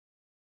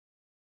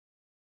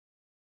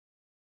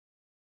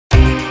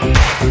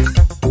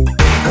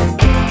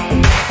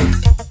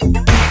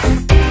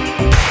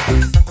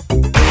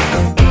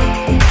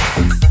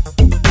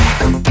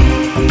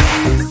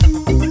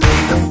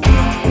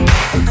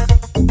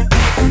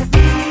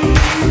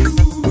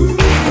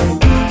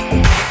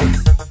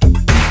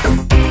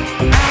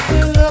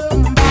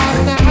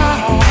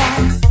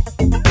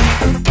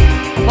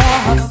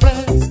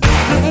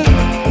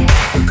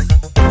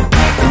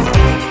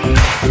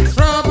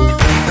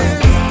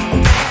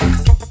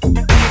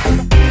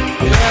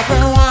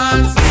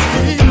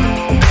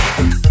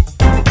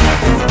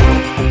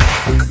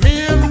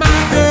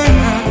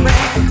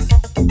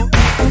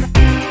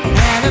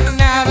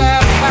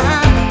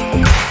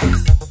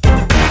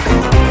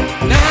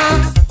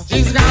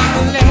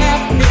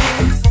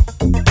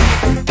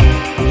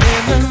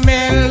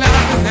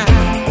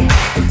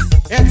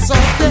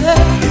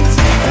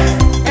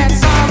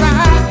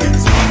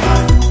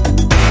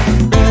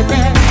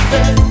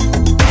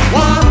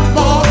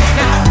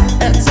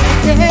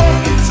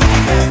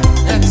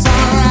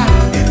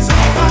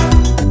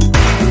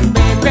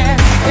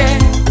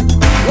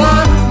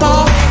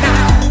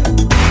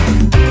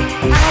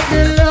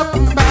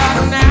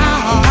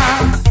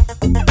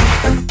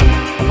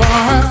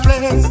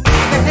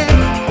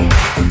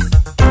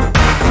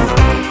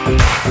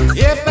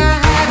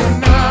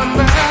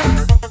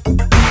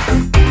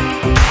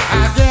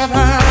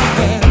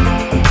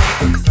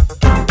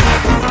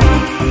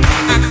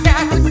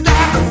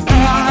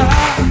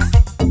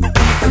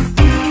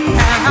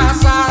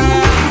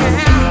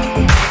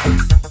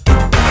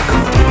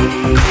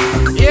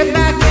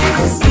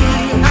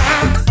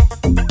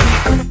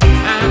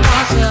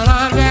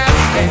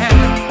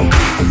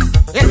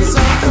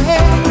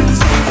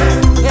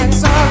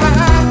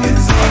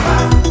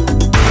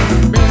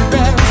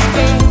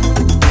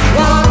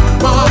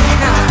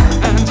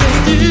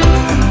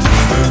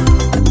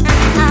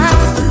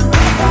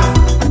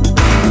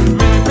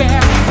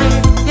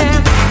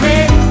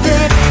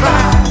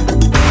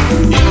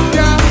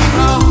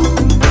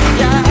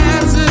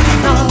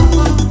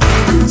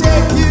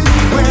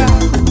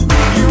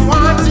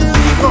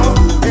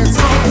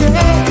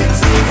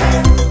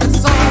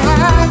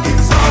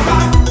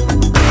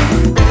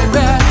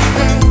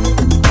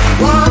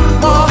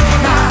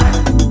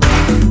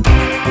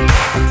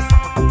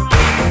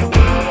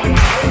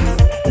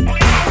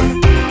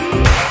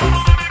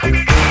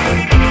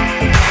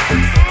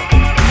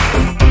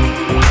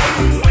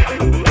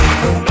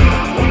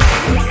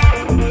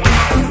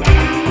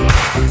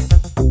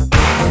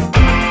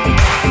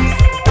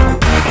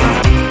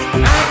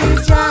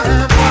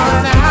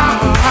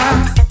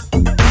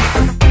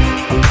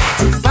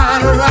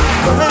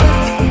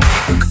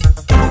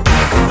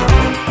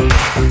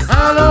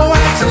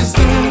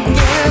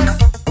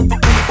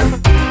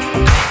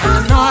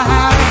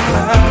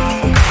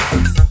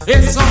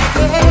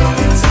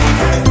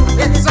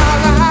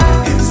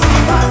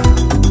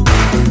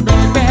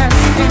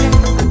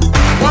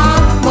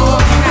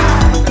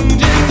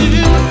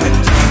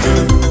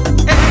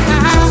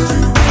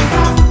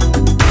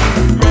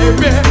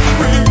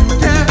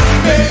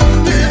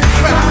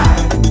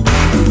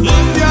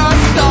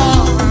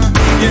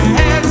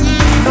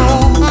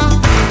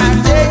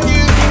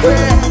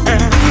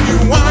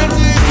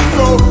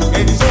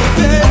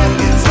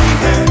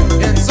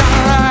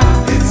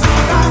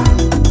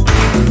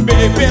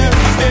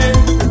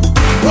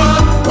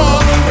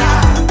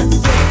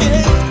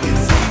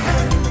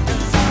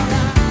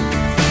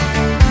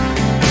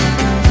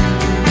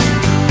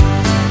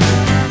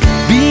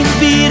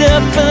beat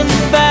up and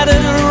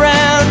battered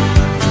around,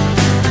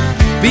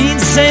 been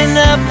sent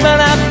up and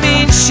I've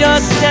been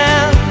shot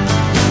down.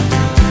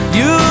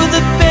 You're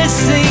the best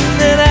thing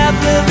that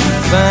I've ever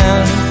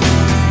found.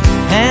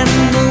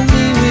 Handle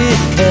me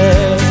with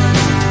care.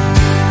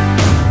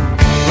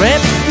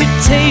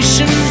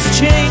 Reputation's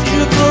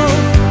changeable,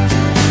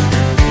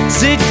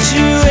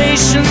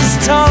 situation's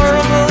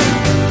tolerable,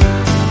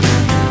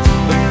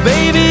 but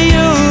baby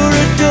you're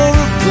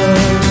adorable.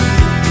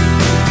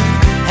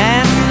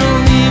 Handle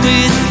me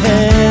with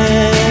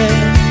care.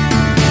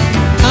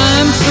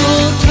 I'm so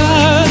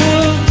tired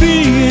of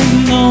being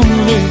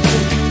lonely.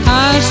 I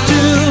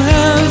still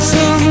have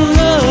some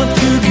love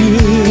to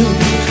give.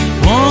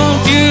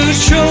 Won't you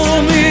show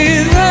me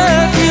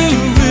that you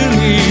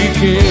really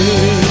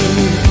care?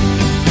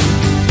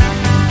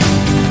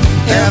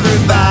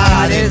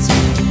 Everybody's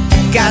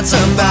got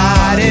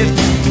somebody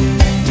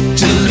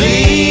to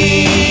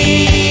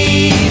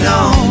lean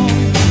on.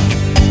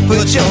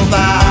 Put your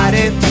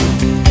body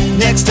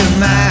next to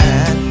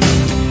mine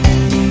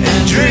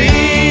and dream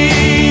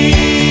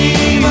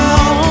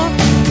on.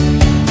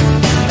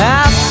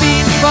 I've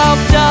been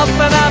fobbed up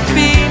and I've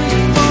been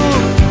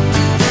fooled,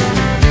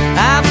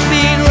 I've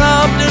been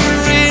robbed and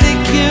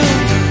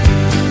ridiculed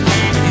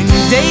in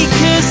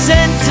daycare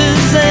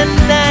centers and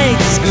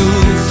night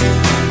schools.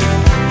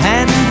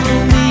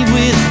 Handle me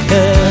with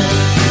care.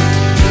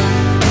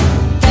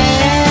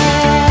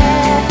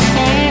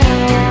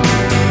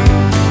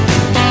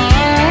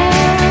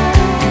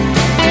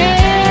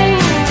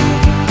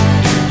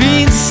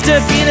 Been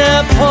stuck in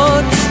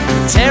airports,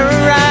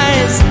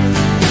 terrorized,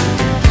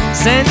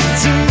 sent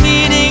to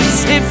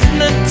meetings,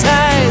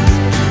 hypnotized,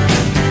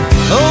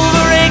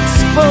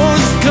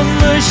 overexposed,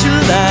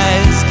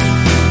 commercialized.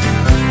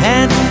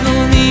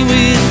 Handle me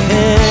with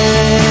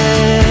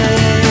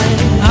care.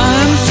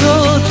 I'm so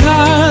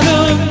tired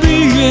of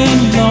being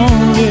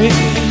lonely.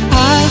 I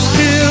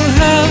still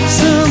have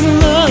some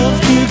love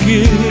to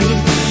give.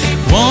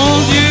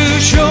 Won't you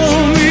show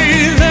me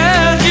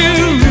that you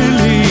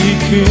really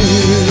care?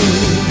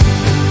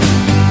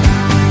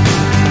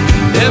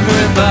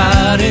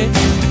 Everybody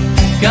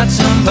got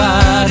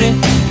somebody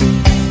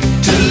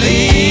to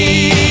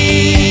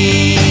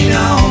lean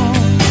on.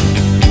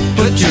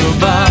 Put your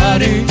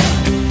body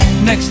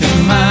next to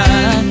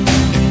mine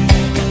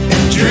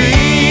and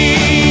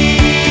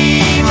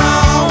dream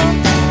on.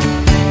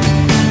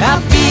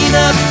 I've been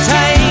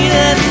uptight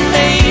and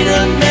made a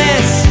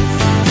mess,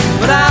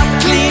 but I'll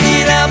clean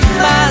it up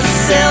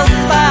myself,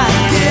 I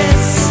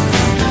guess.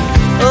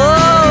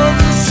 Oh,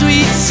 the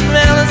sweet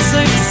smell of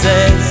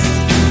success.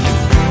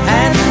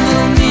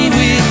 Handle me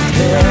with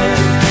care.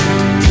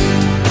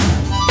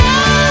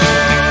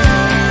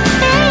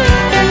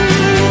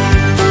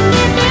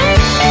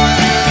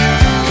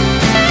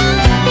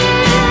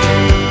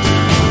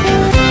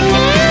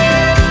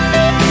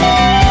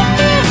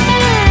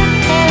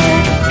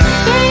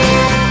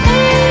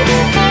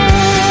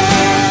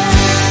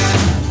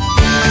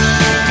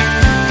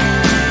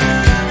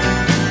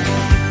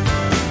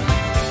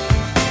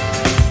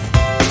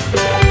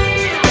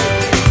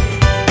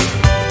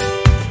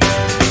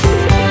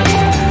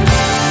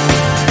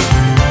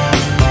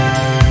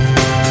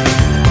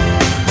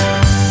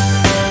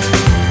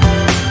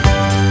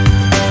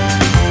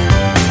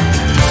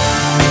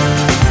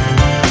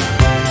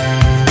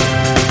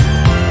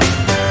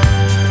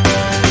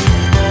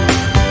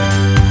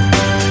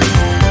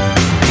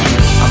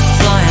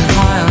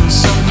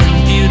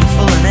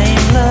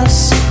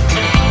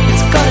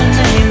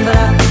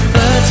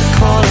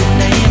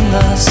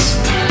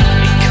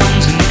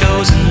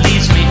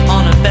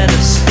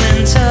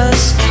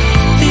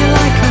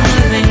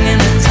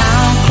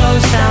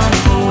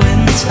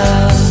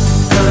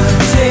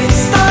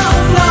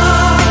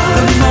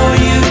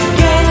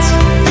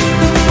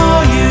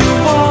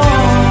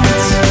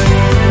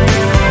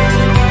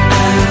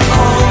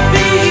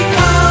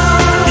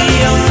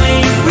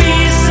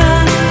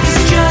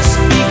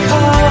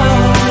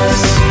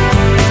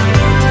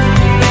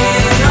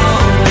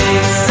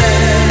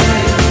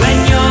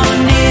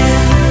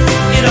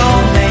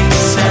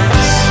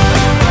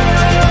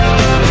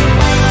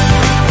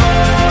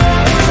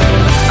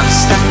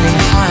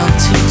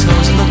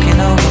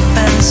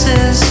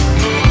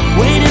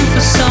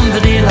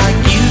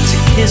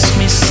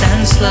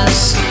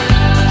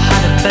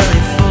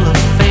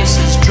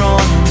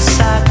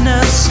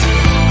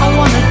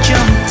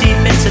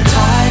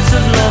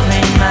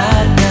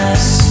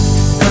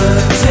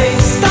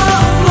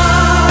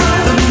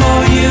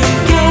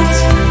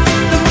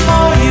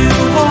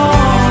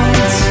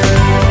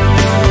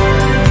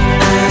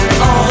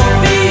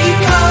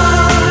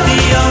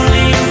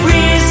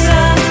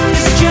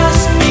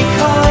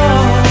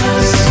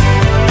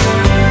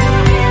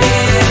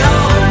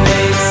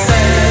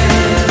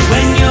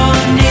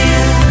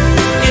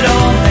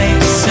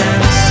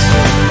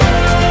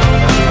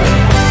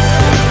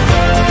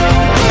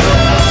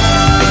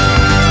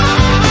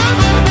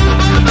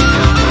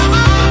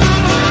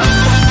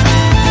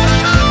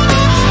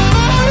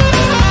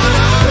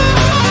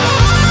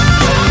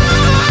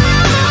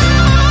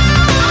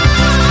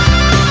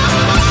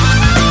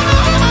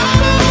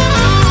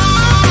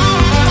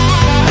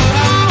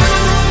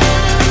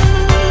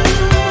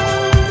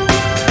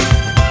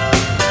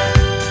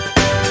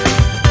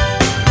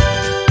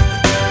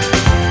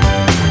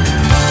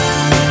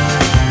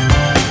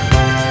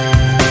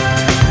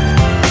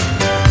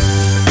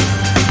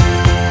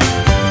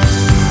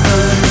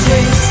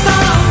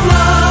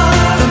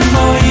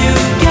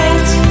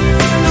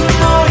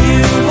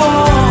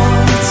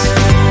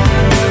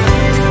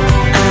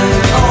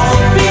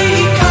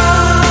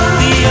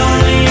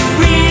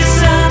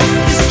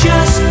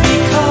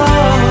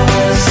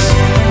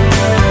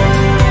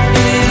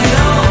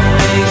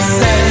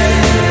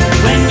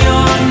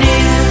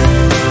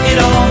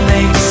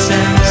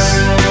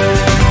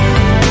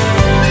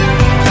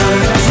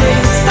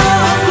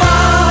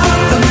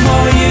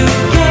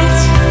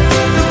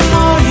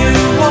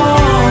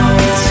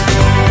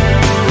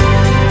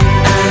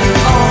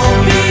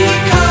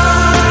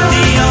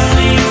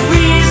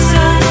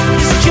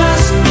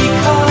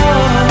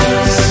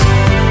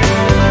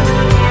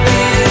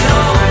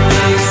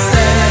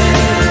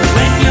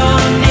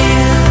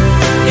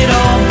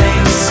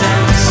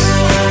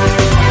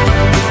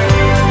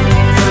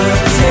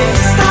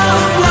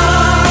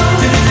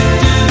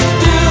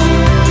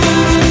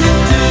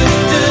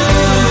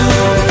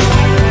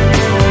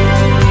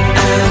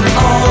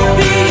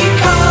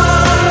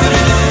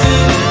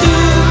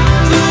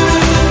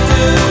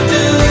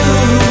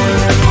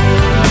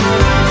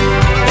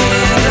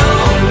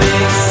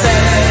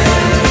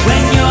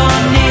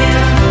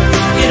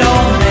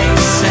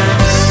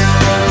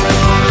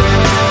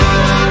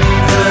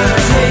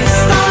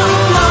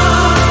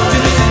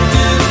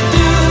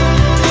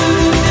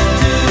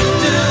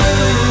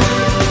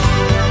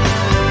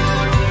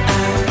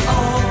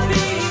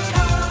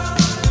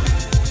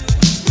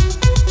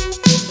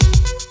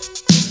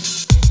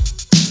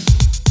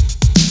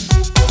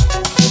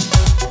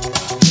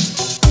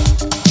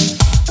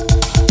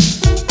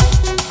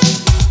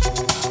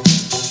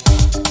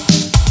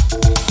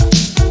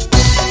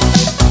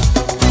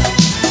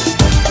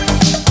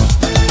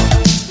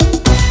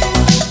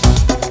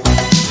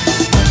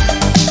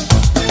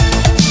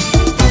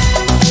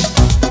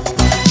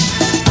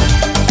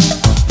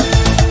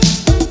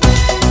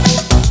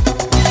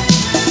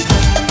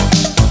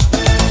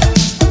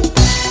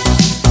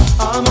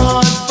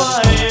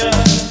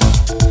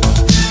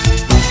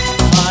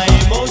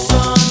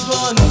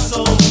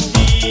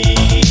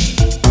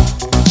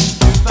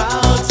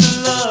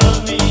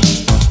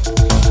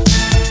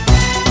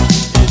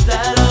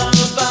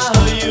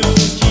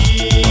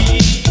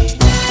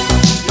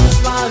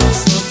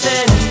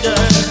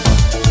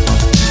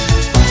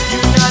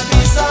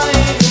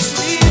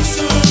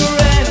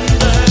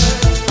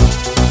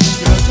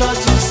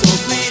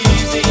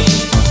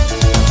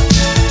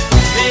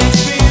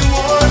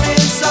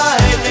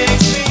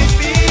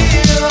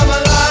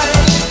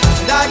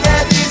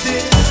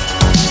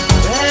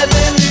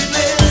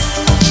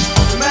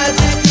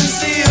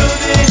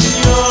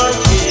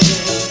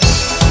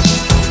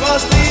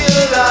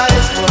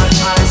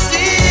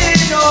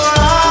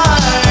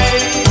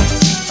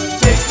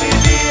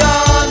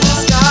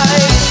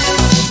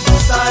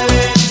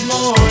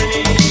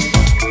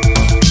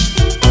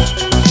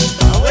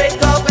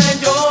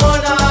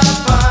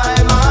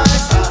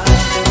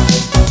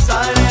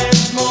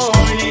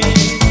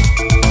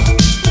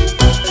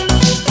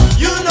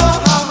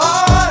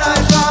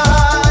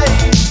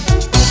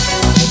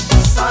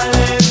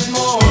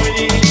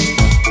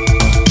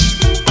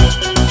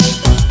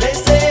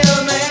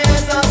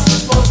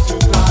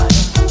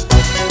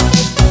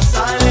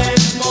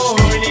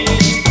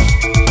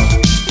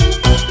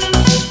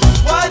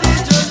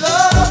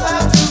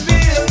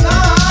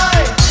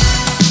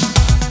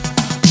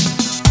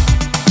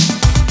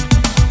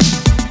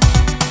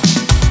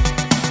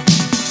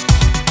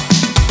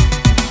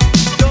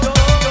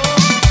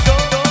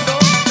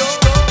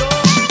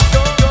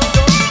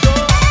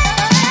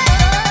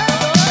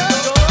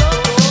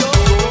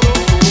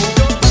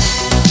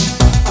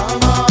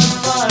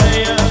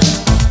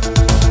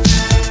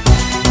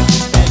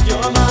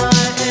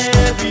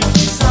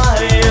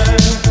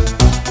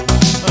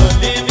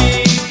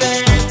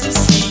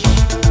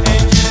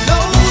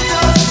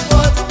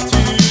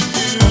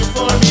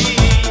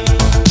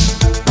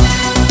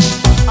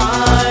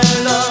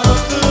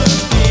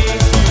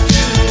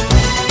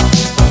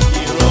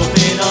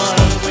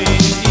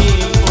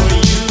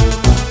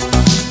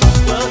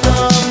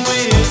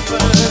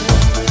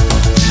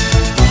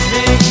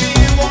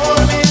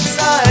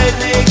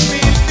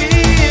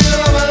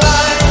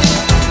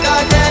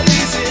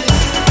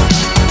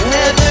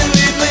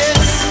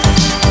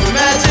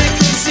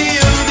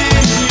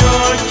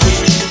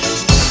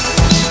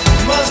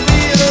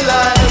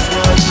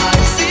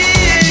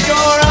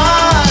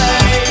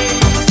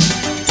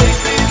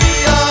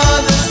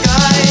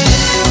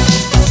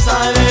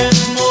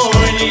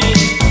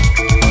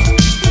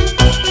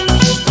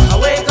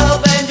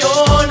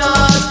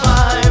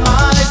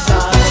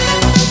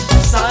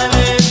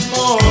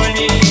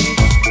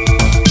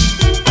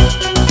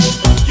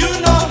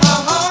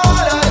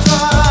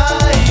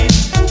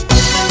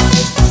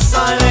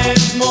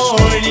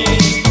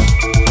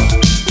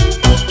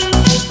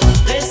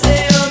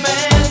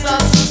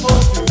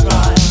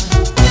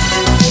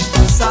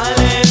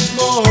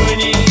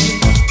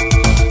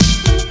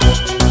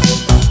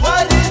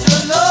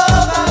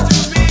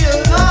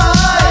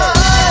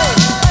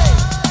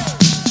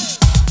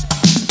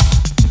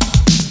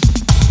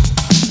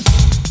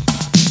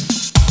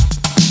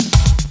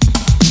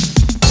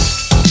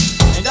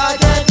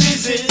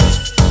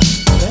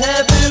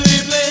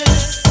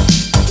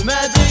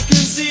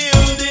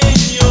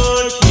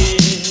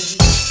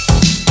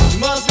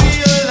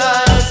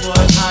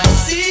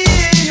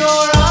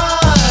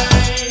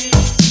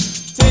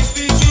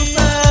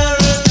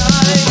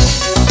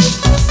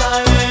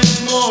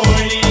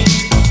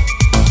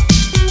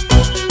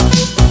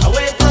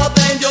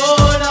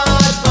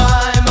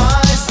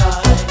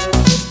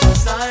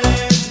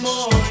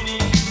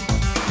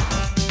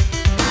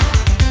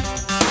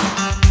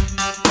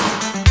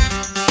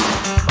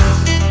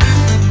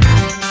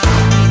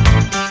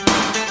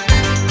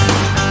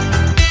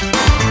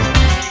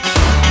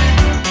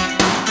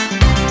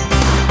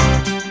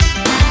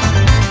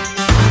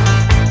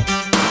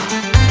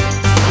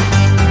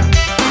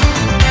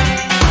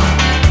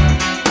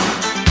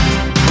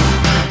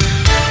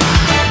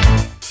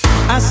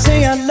 I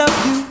say I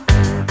love you,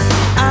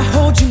 I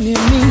hold you near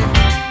me.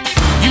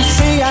 You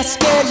say I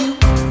scare you,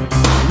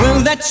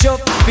 well that's your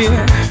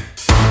fear.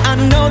 I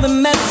know the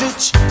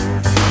message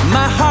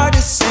my heart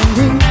is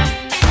sending,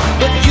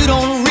 but you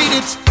don't read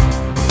it,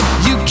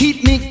 you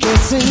keep me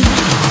guessing.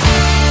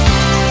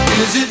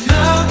 Is it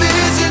love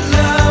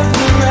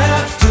we're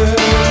after?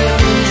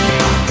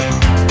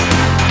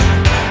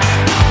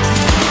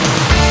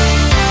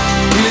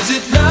 Is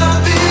it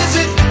love, is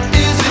it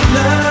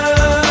love?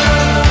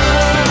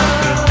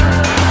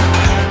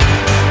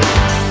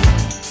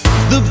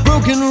 The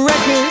broken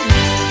record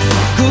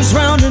goes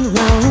round and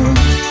round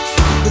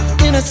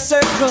within a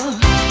circle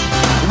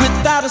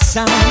without a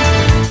sound.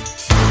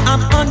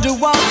 I'm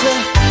underwater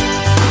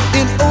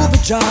in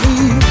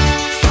overdrive.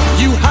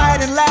 You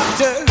hide in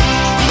laughter.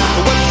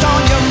 What's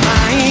on your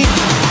mind?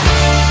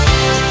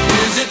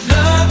 Is it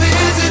love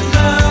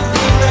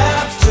we're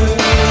after?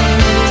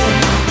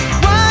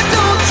 Why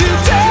don't you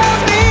tell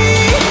me?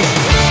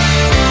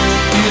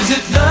 Is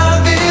it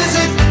love, is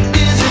it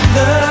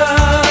love?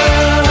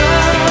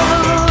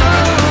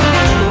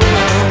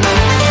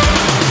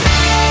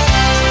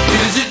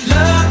 Is it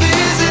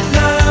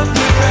love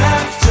we're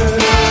after?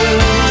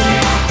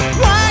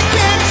 Why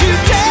can't you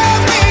tell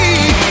me?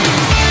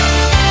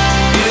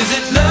 Is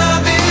it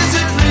love, is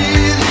it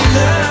really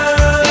love?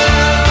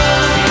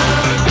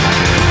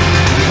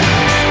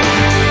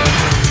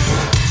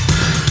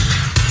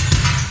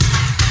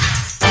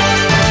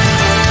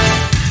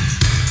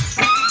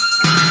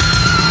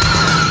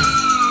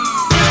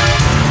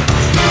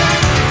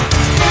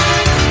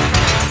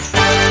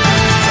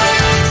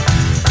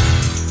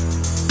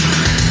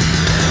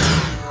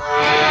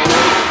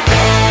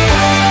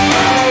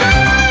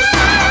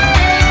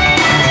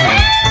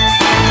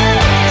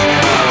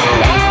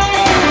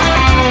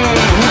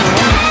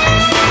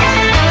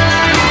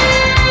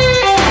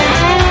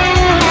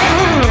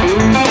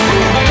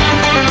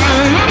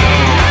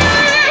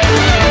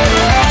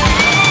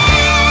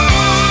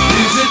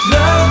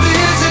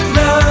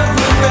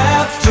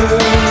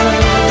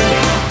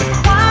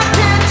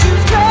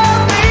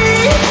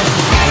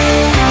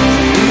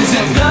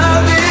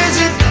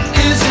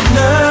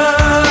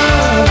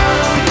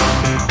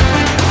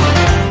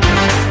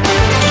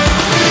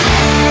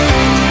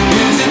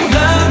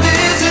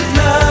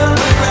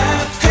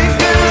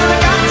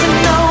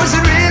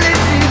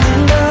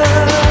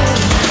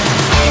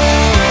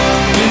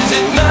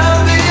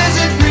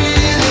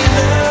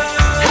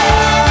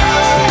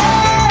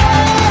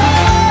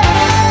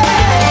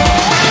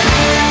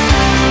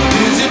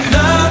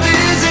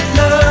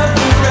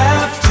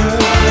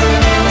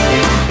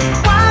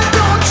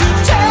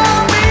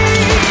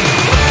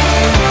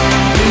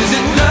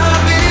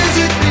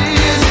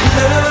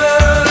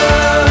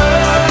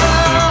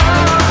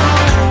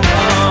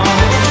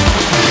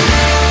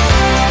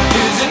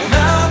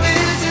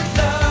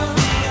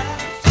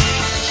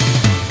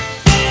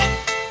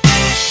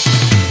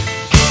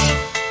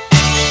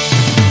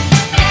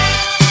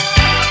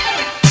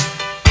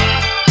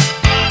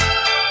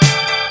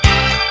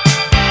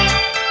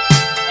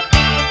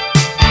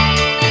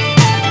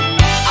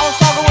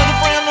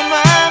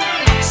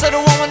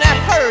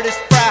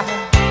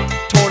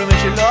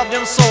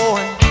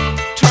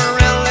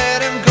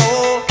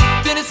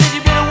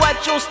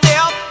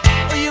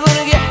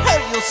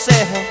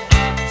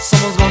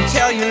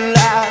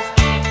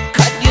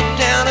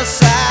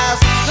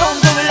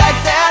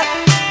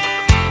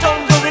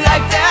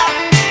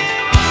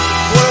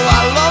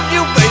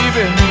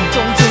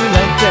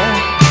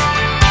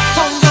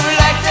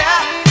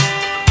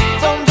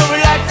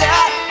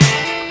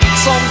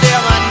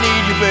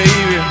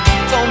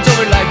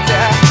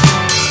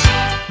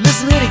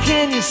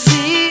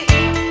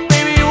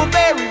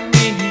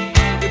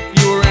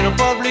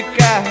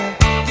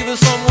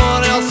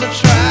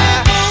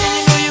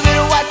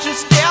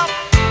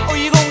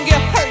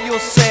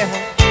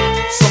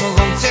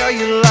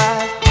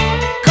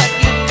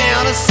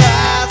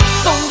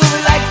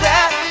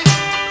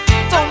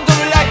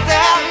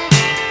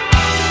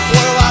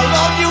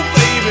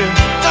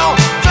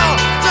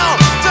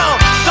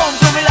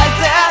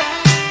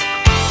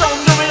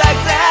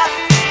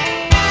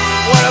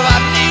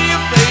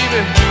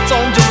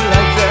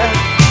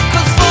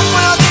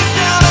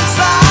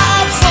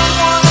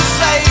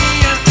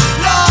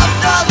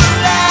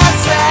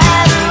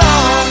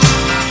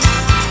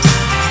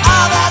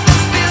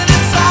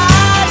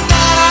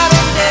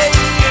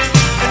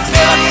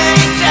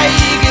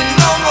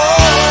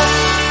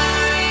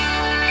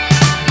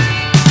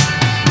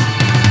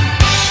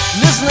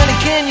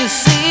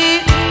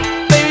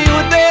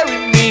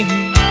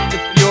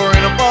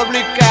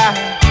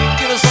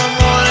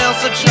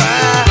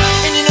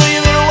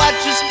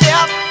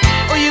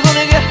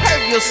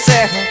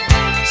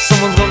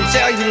 Someone's gonna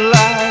tell you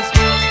lies,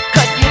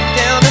 cut you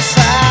down to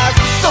size.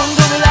 Don't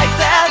do me like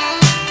that,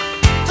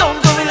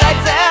 don't do me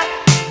like that.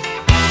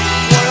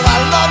 What if I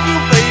love you,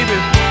 baby?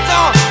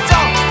 Don't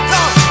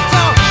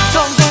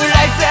do me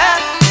like that,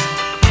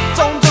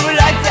 don't do me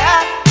like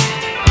that.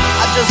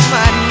 I just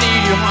might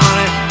need you,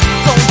 honey.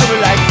 Don't do me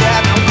like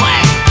that.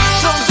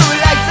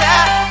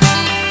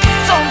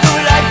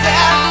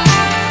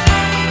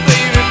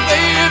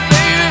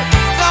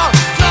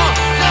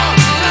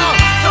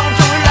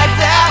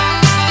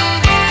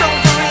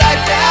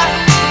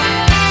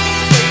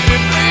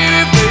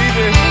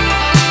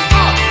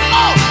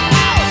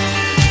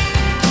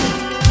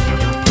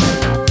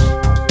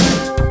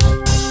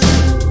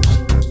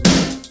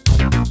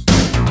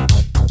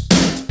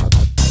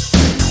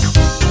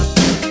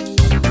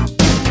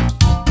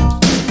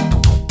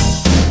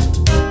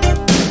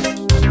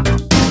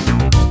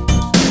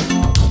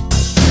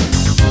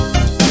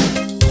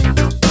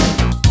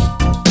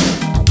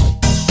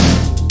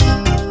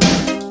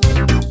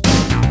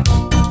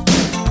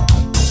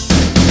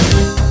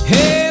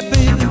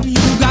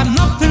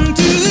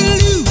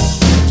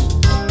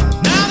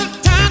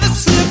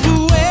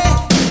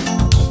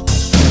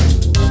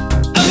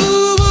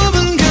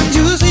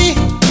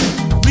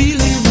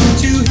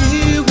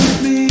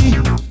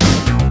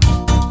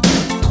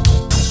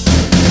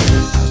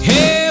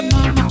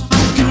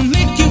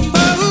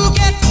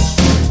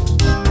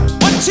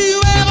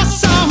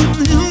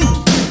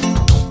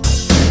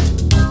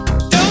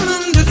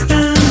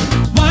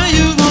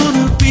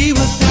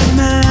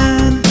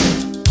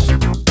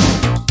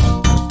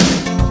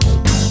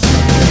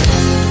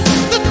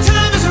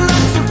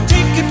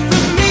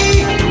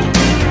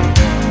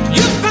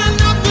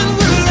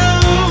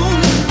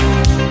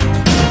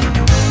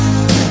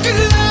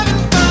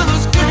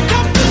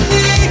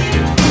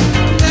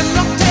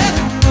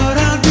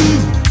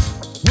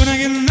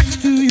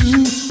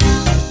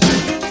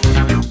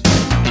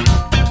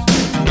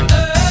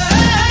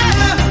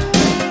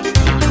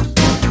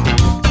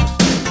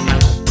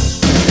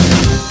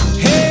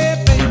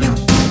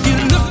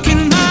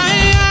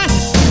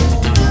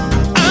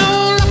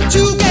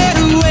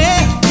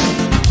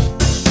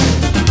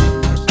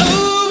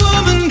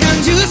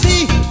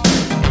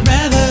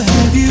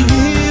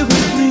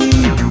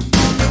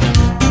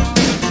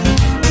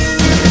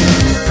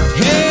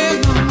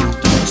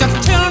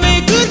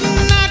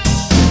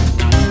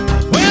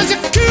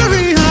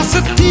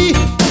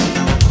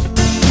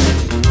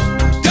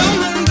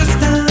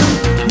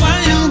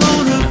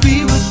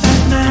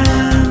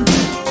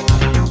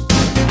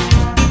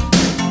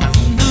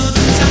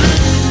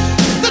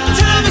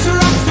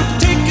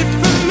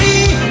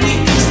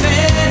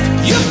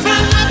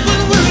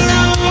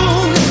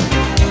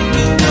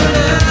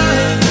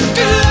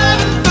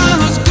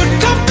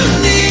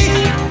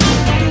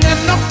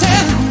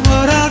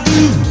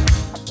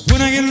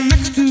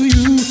 next to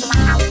you.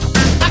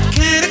 I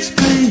can't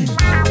explain.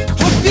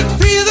 Hope you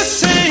feel the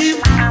same.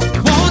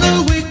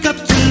 Wanna wake up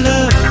to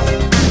love.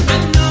 I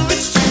know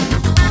it's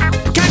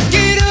true. Can't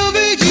get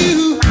over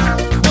you.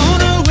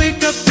 Wanna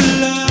wake up to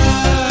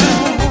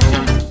love.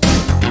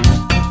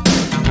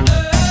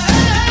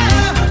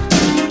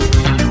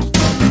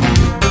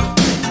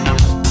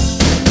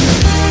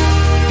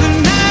 The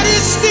night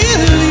is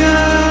still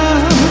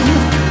young.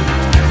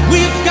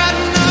 We've got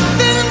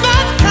nothing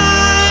but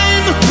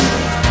time.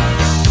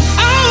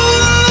 All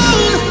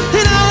alone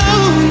in our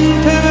own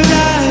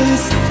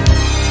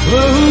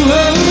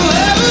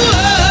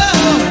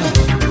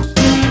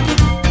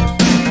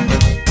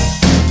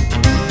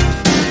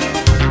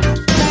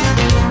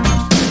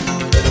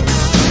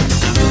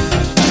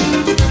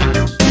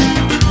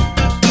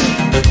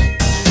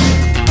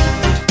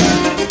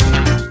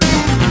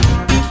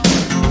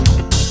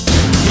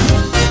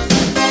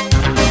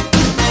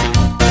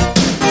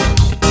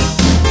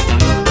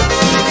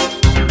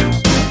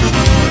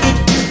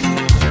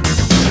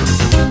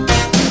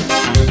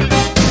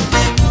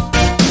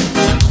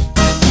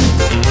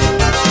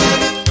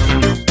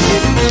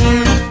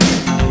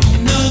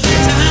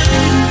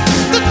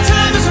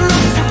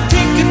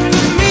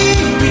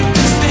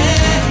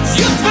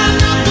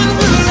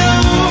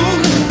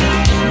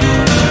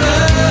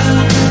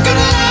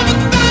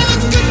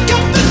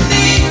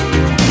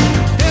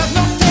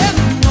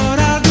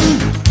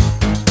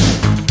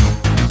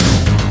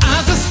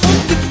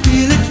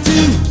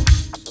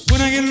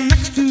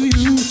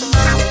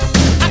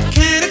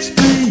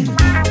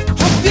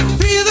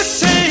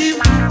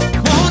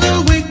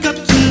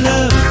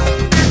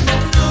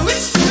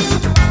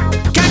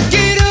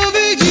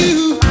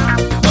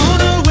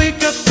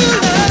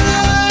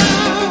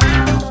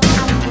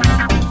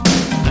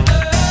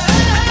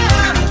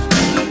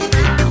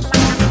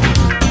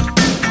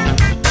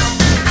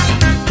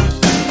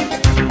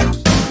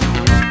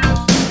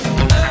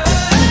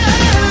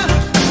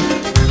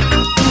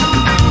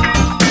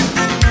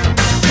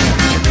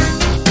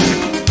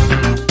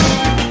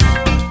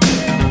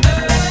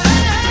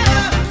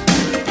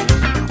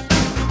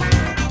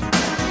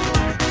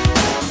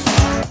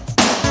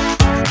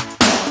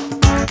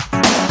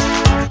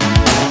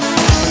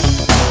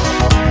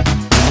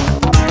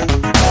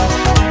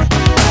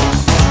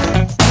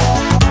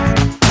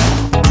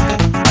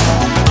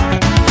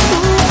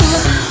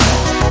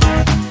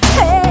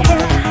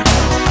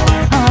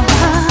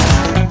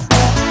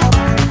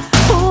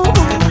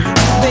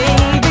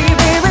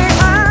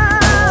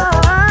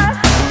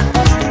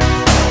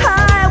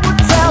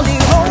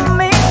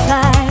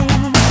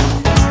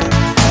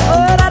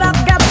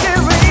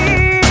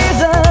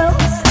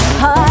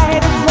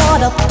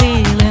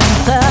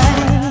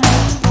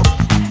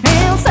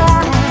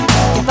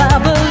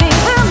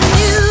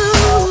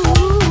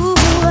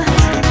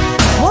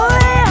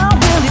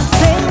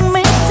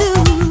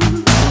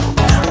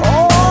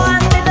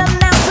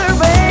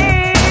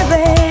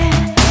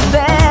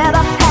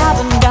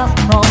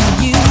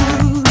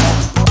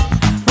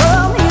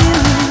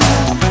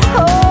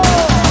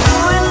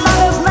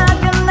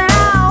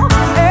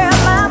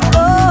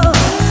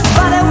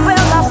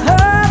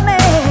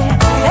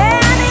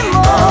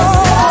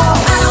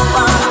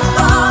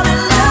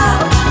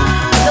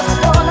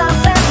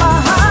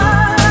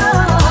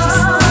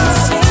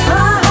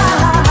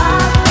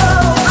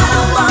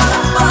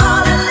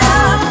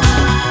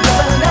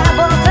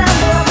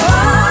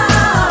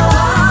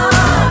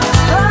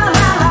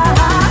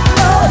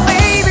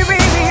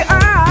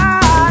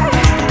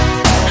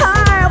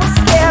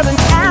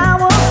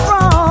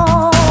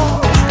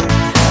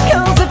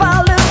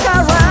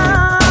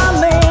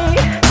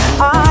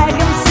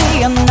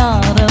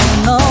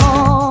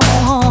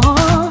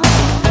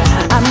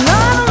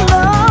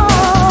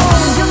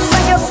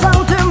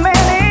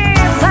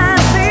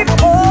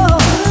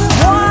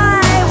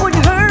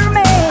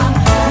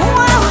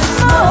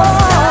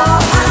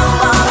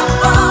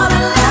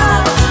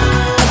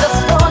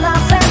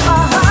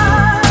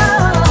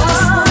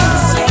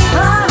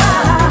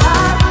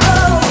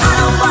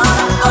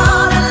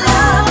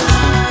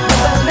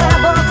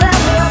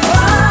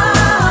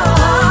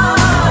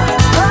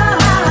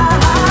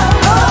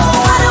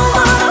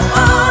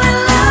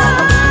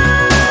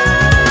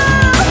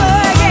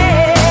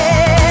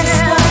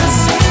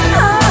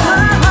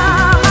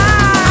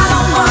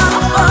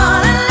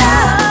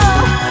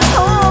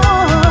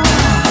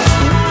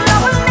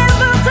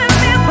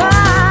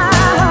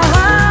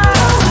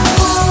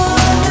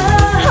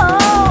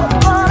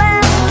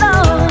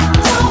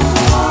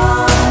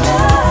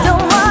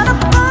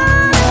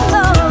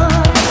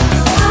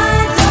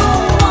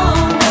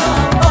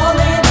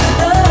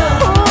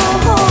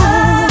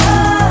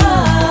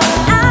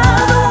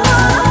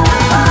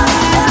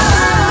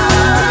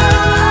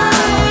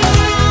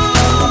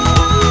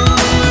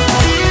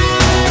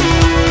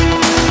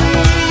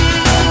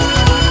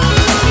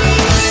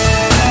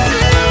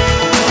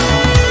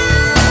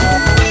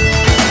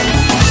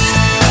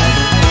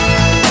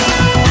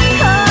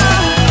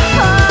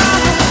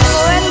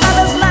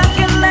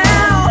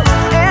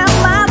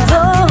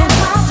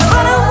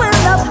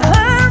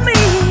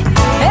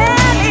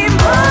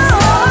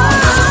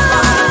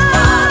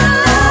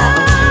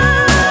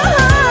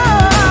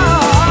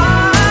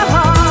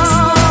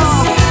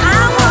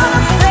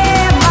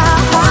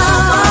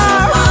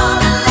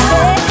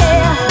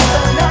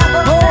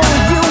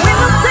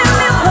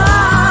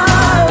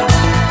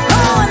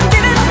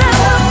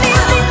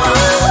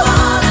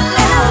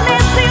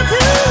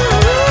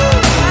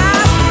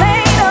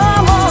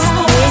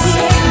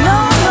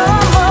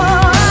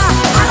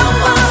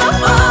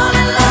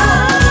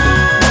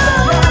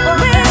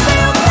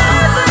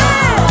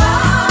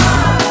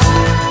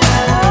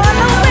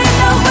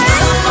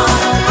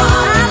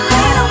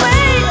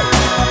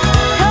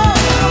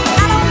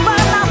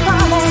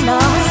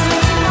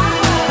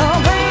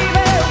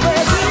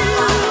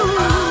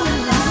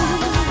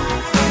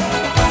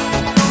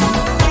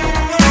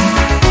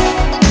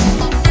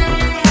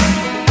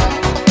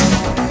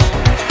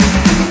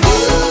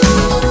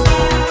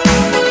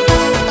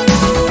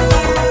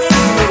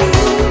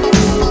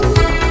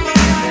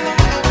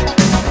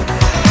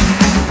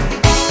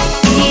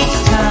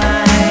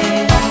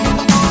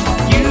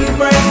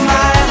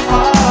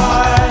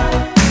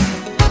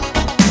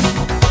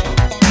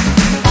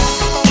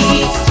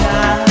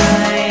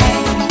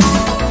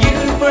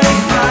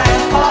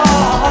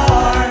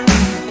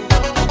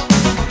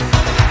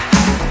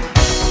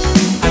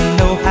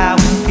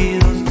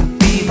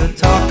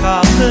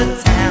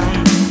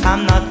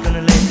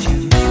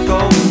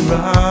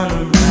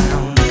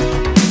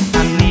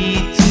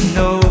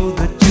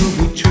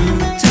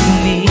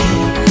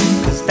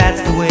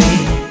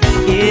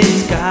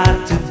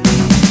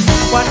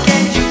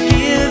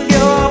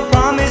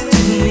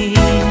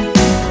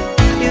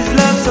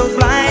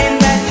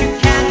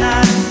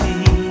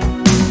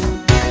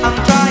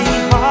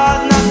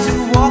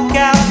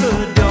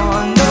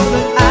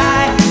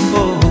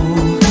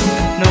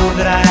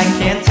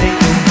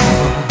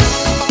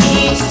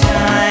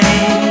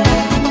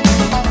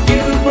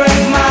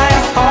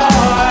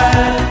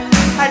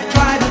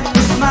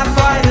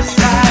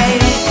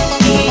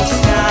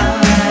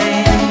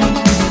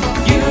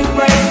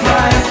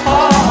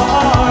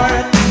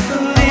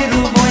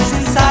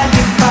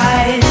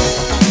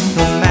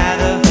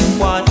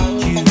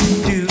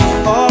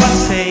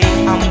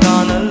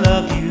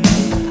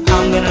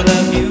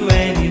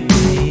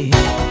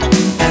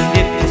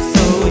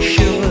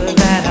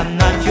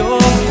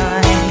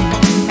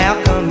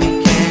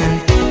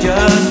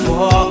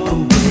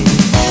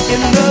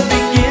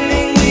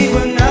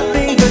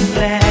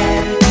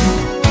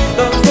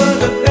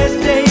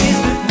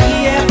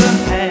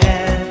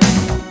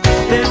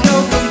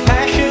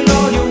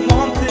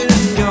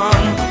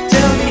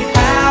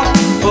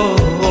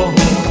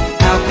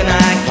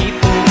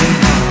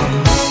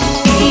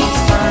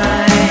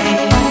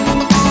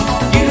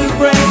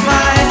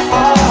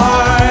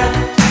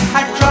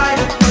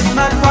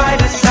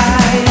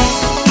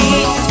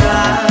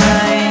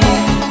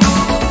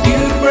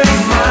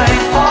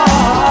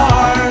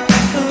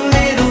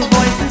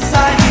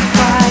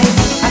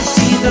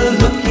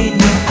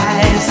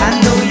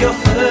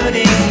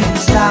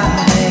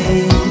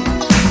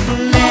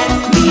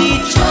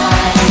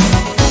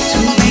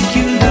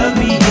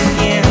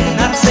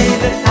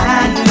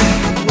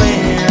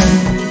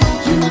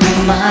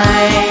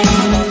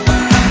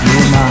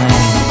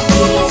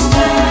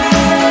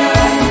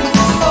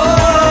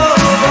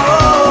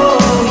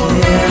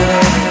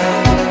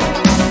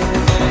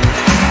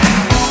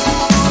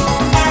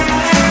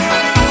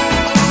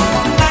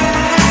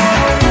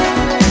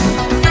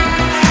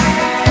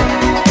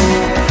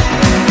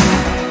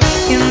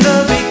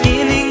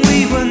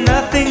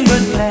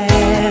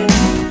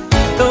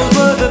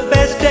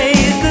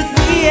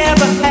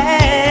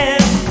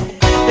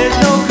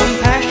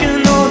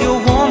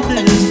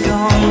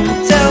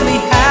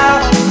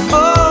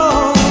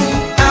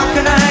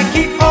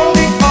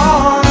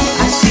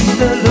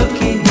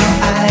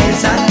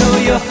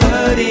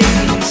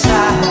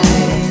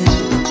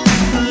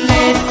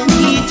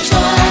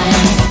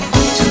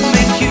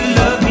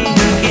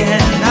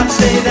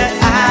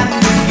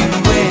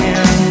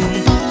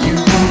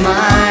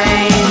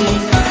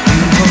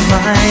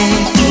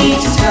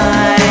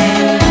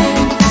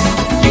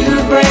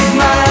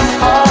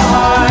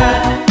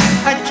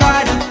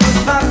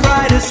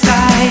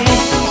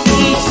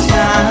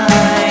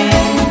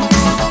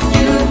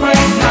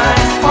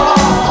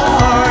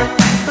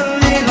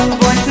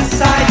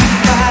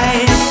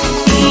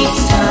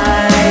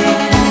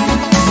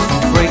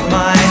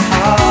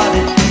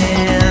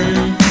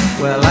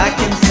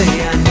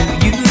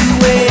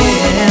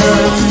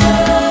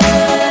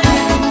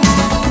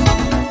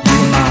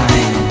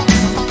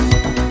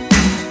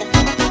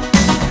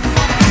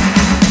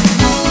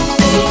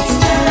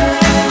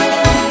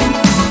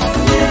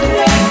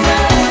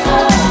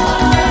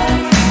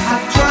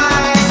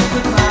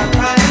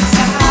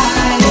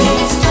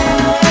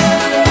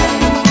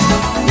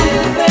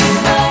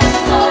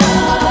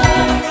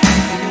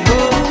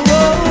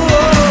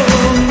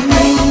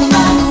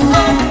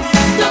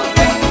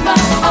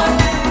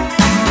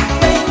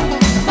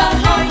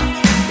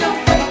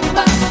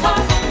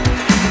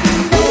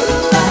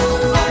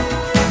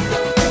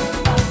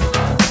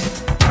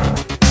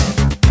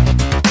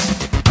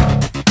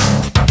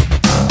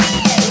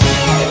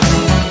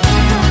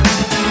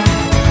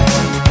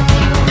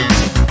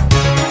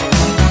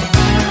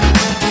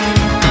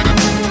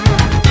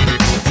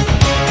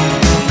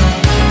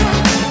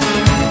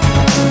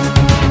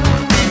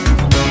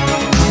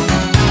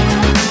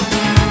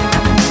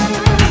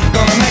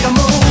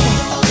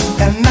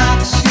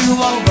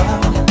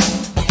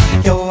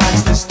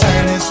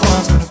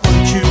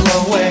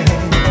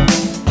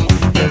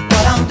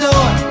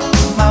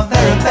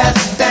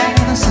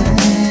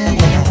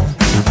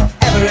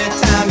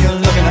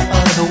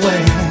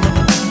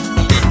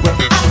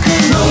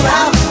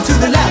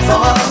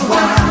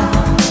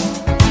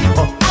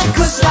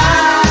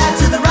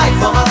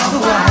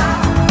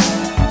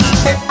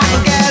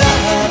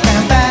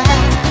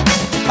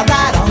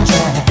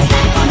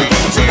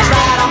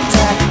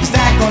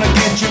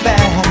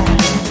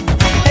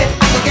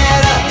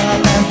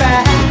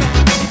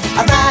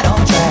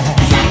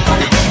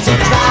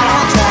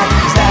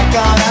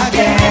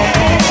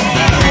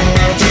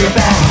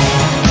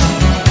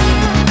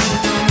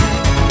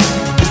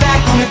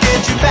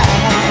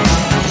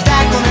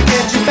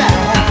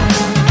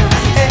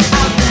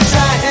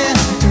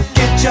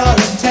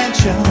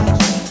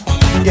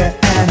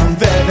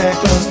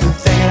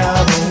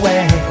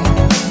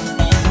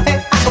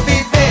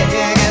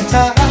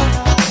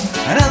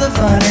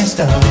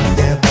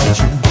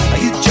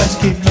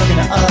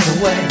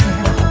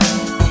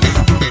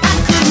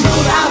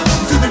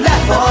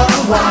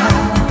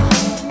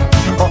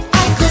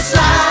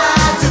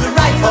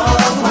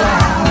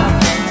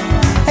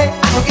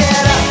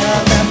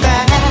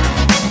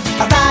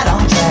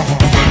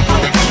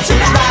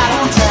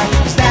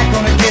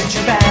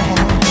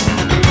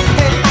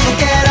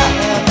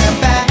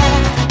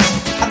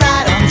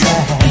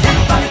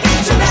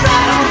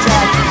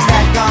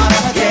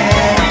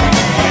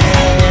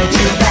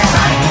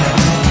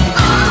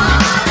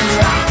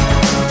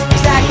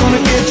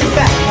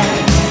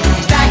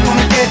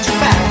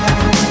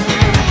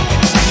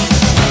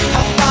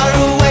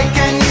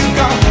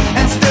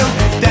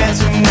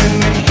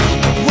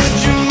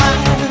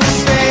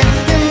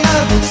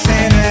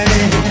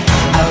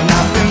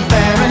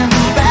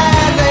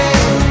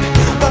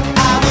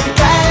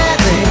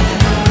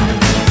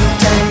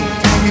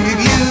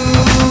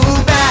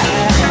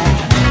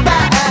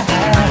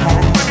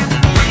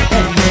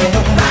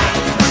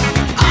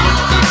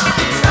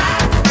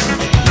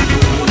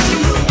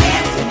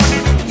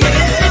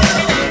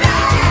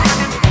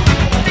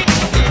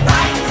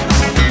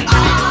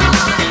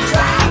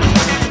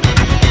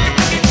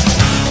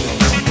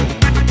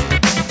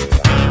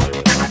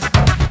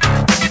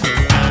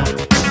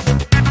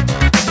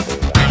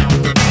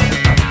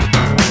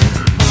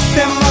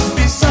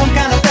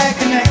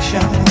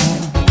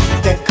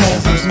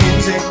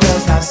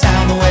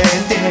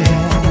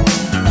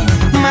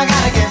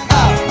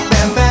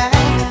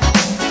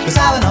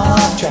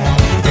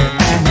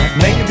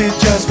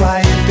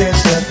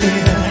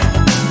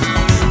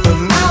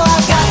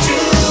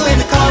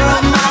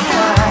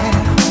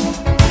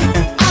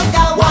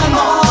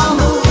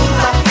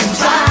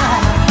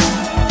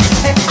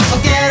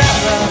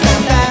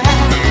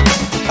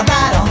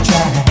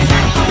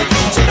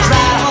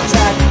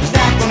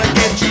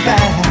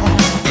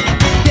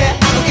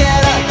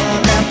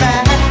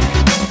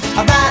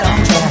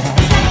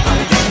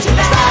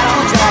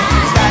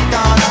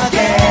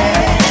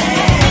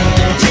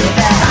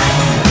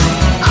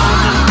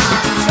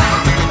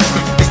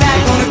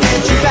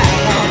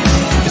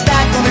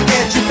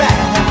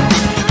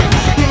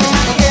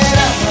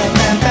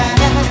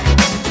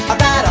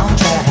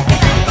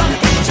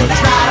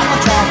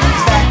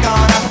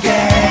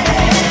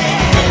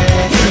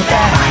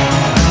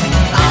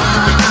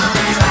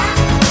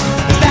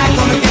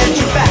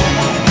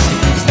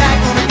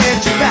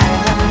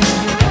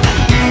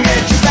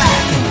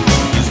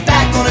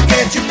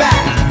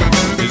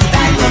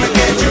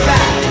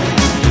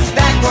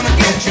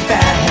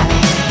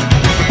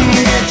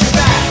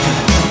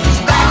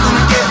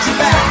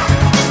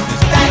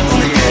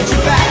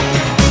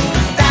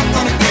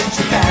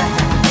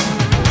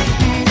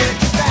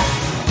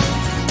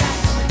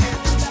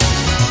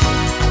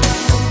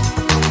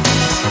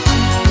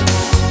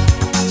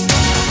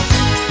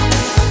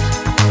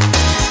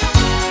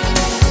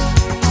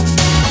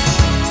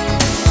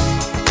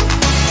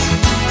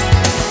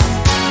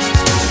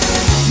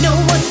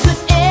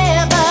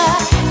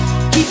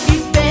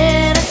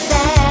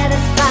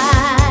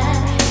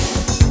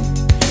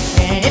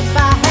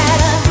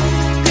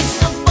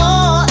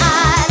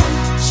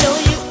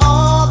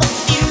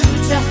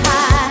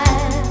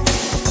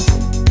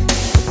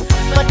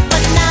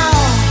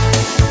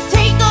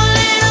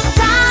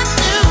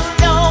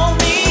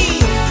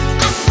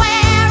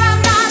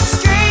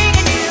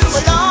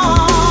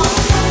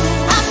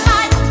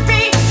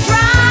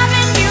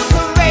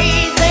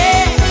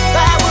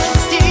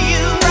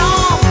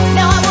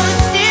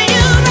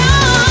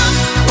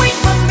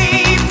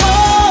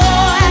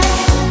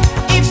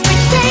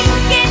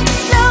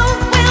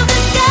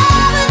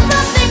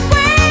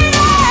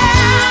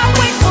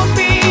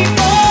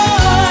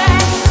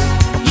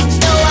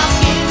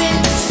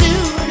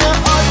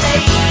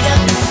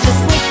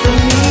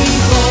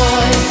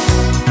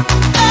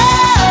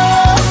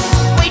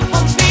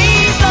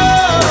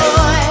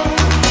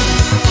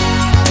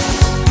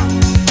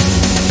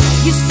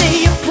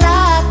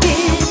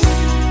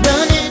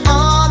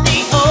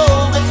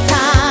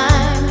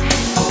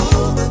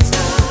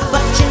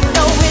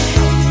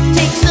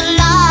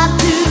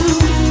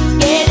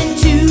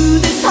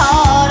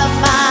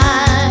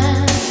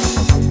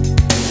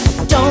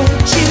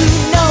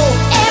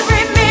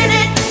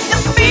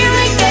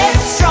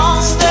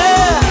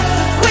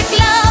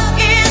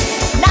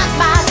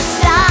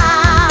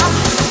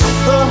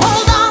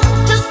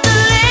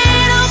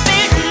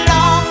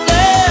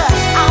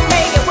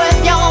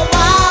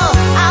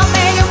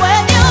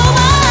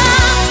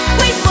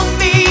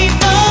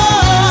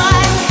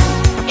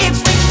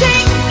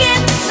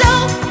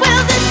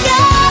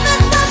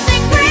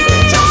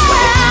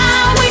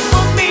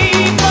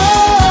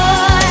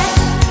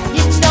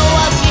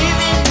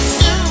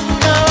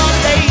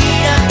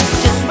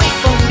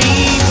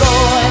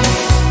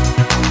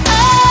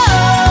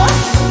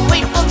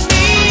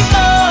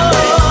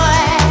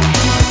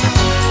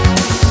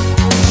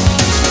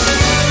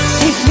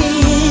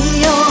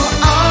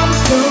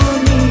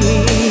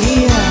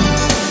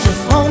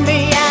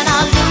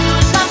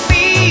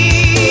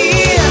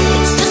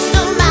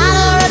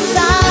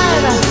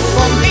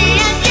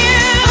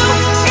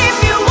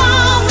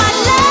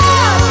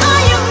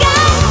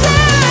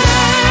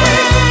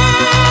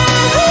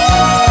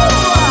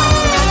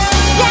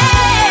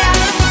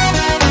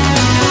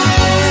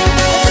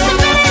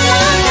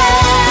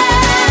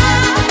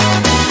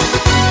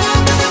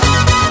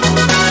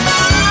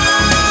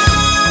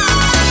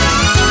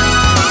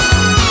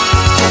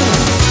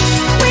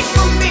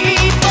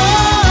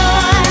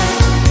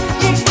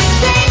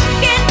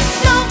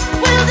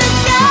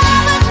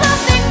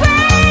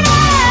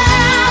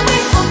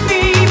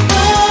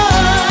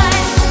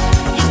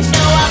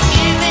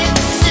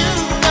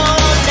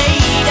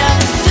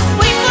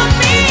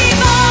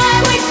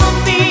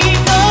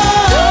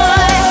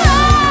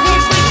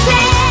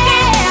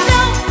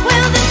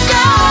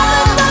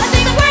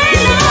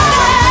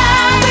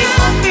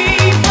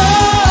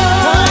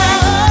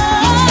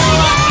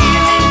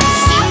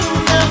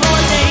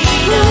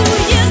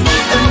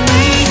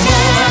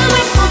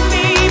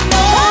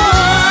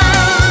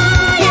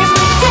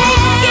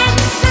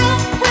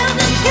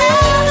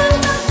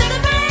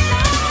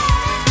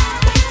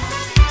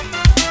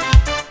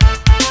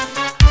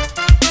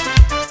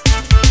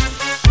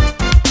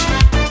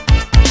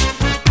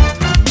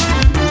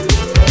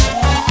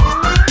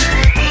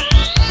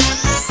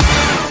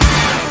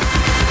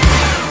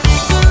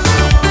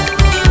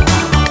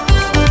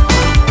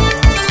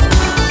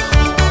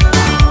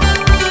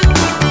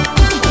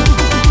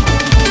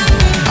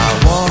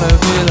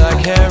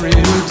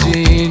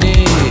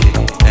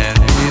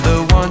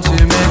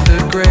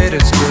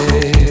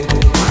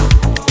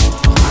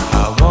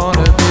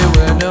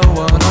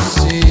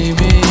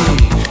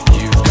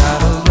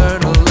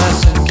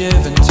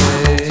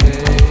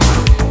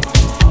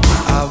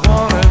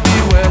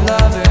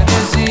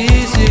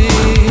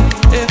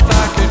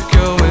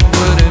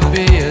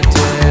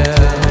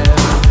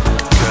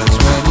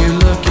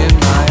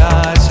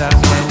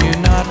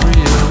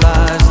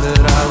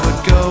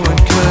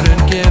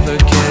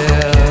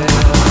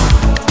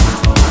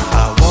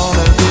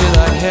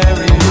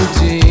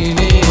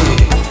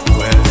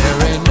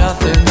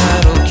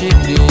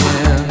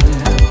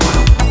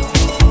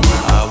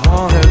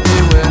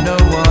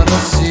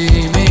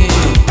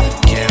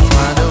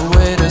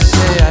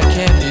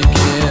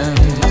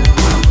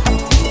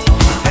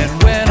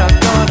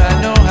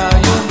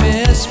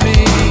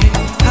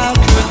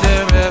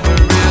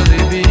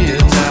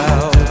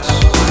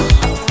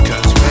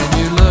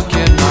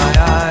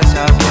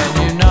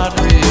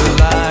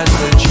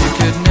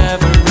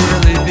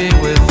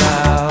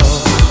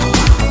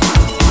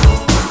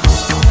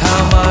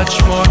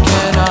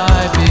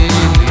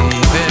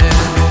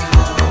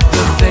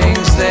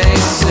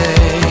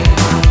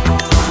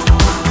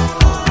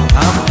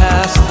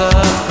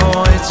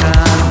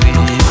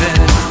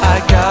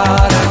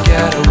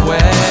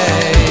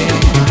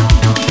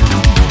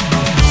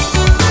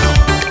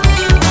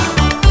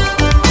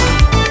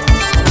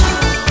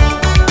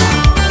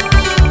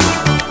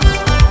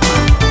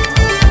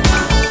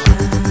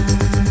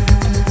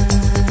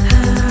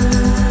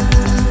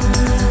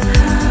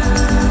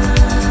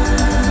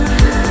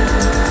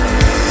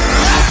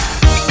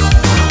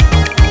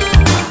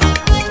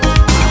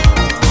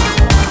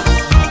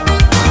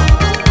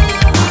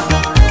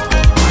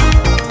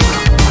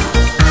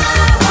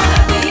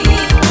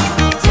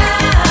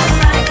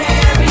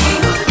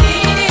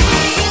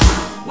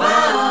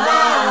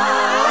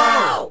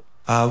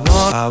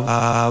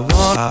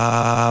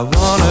I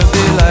wanna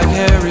be like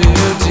Harry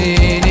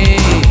Houdini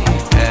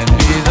and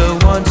be the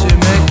one to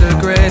make the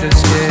great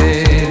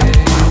escape.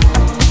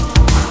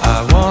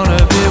 I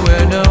wanna be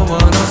where no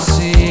one will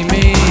see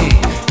me.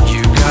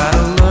 You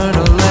gotta learn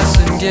a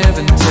lesson, give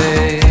and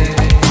take.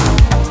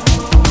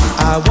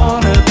 I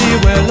wanna be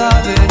where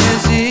loving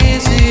is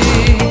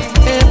easy.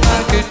 If I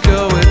could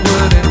go, it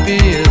wouldn't be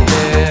a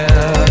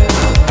dare.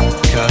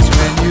 'Cause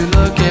when you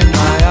look in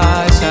my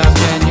eyes, how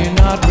can you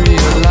not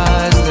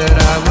realize that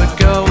I would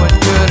go and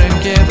couldn't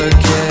give a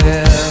care?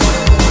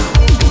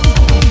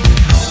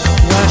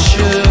 Why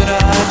should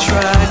I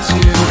try to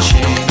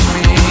change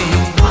me?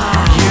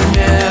 You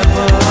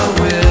never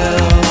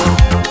will.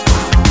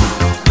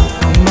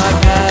 My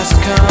past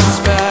comes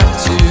back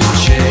to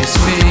chase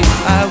me.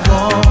 I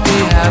won't be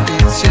happy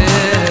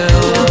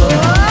till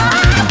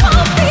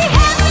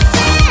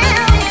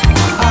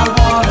I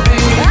wanna be.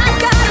 I'm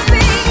gonna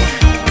be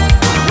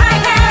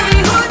like Harry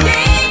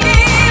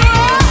Houdini.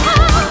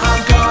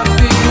 I'm gonna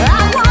be.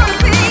 I wanna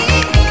be.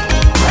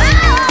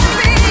 I'll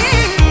be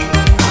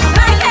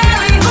like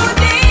Harry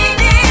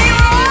Houdini.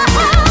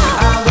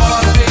 I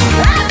wanna be.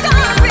 I'm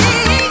gonna be.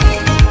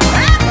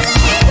 I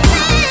believe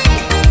me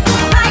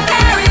like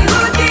Harry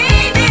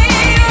Houdini.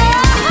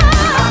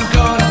 I'm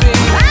gonna be.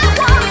 I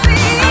wanna be.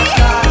 I've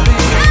gotta be.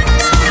 I'm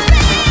gonna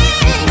be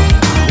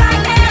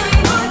like Harry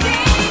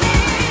Houdini.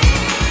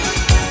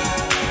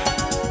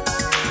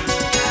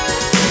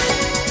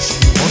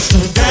 Wants to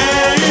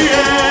dance,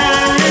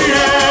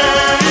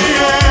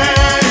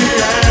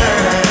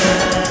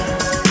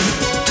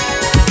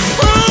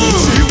 oh,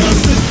 she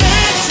wants to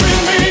dance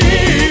with me.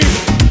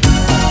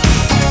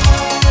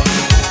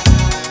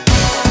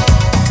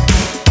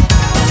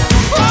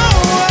 Oh,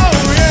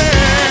 yeah.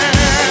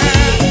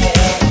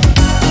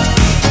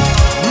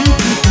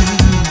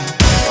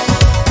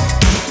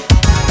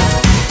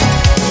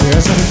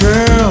 There's a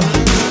girl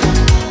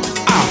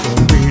I've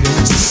been waiting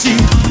to see,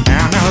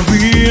 and I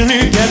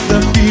really get the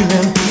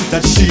feeling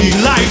that she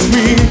likes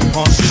me.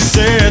 Oh, she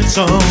said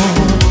so,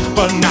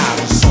 but not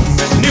in so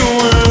many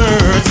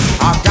words.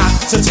 I've got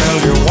to tell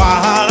you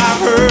what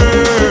I've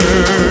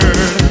heard.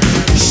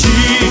 She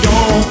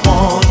don't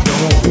want no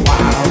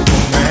wild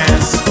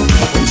romance.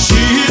 When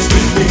she's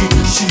with me,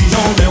 she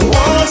only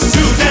wants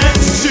to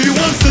dance. She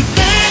wants to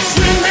dance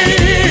with me.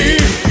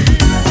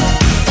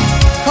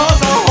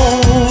 'Cause I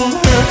hold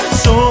her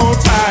so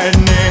tight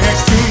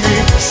next to me.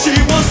 She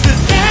wants to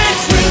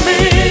dance with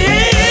me.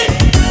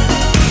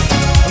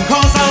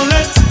 'Cause I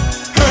let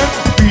her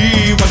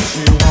be what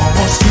she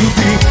wants to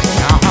be.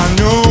 Now I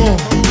know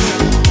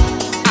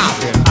I've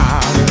been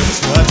out of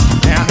touch,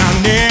 and I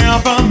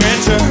never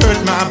meant to hurt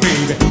my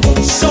baby. Oh,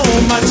 so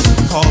much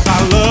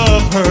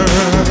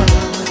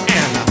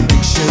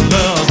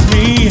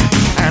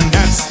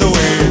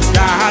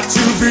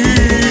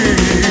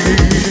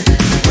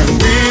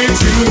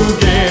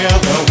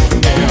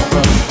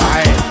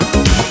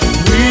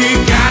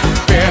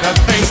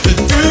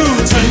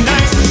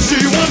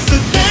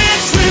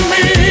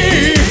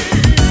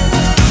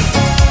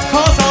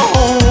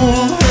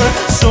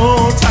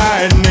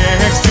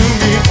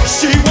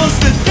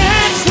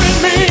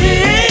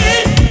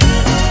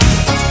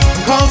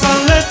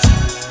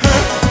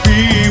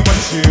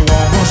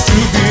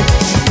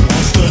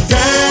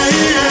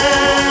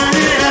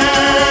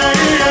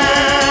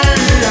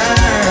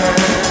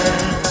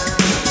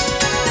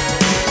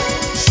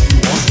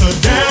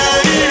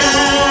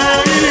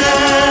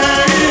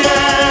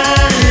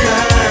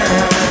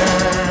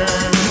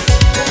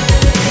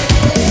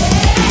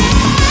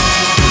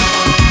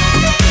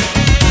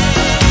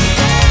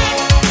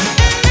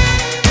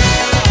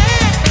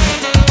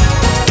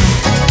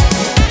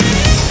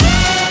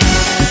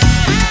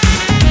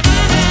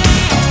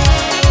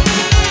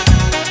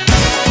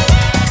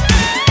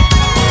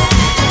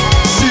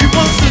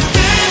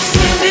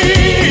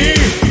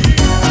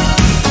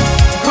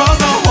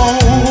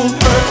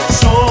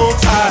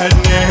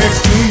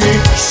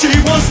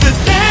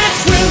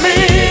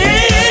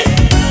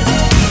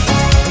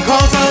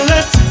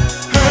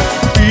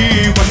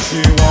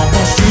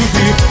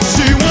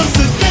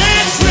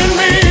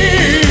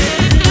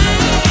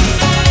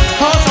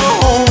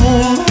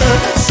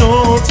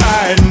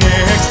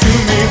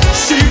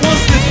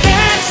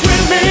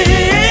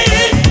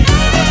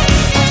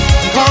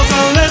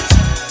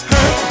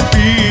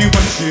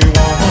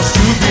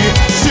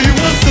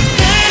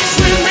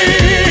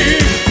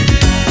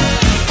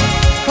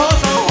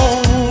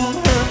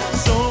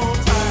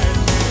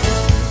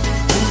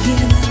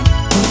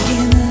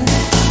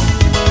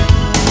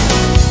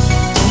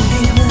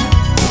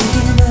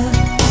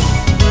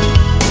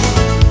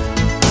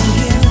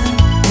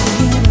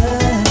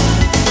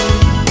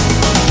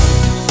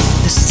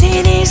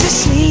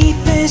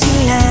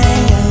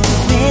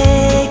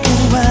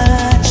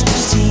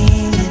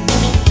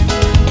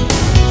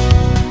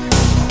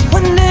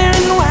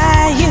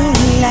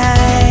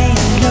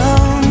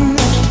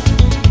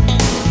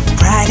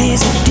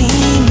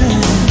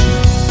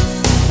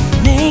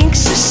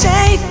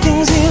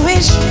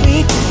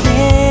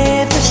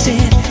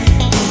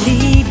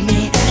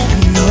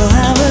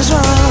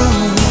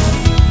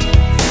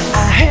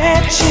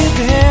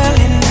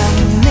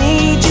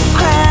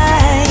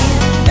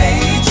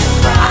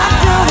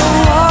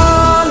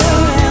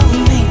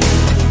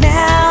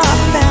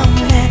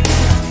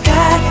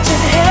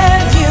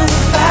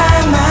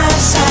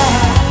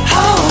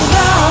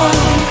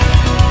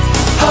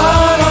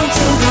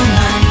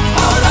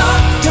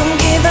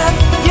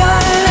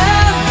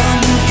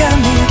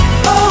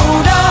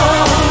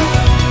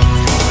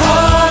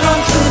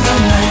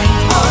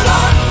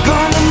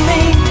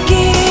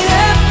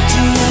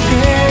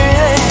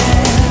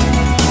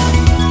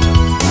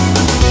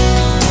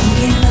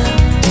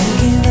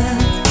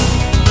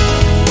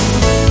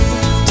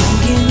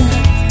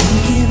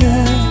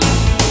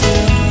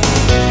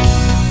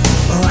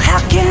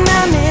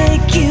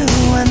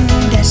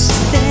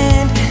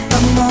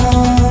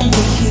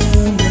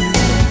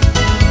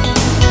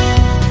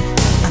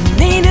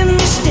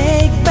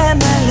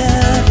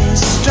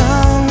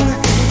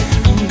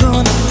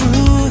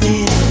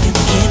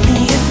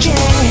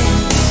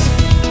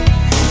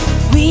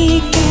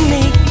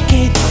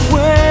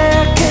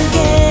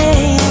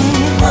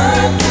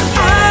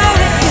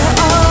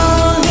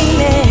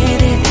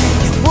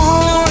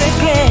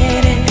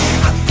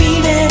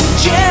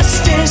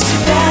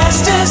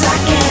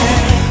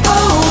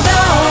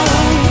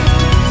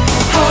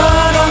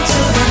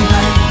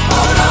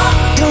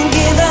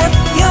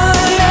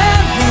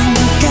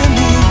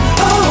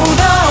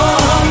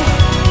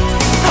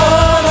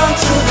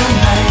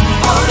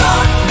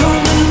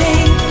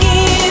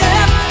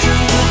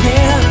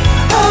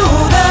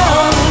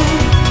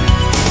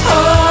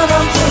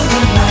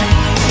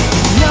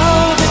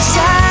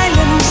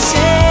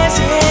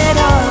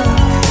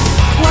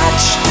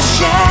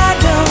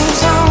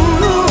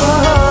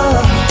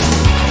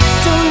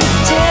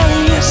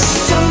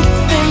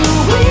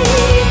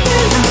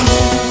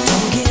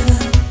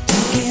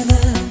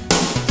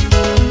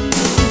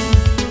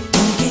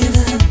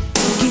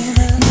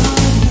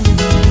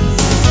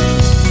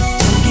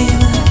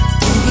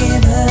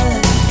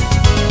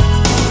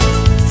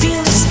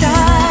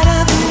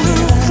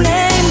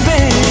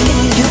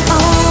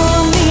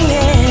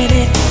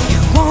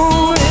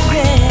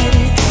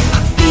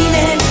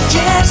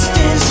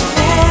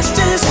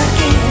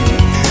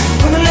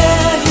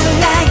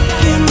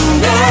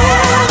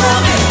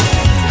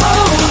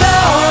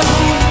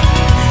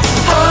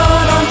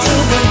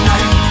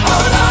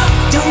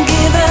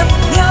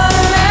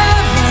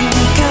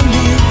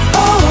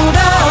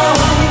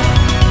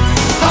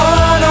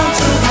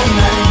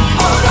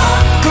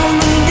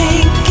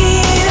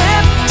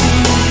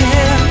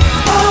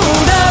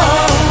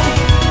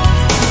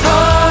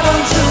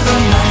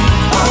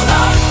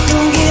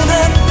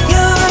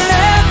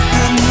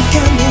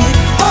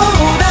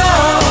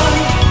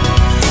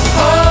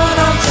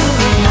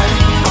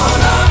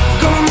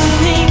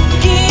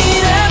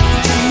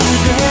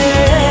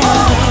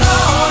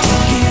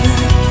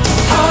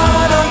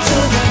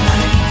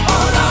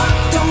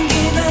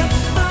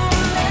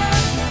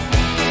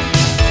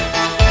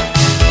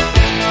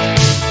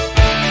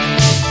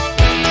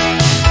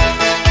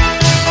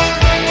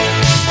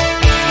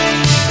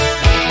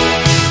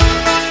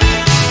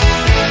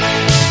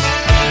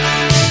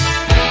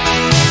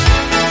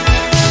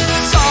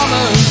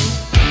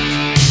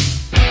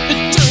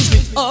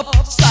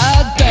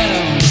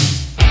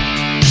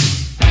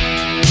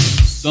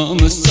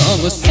Summer,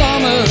 summer,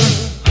 summer.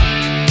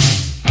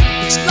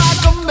 It's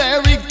like a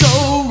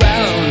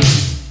merry-go-round.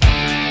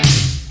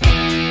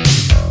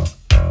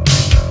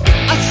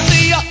 I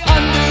see you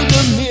under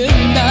the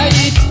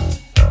midnight,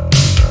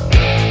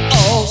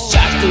 all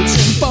shackled.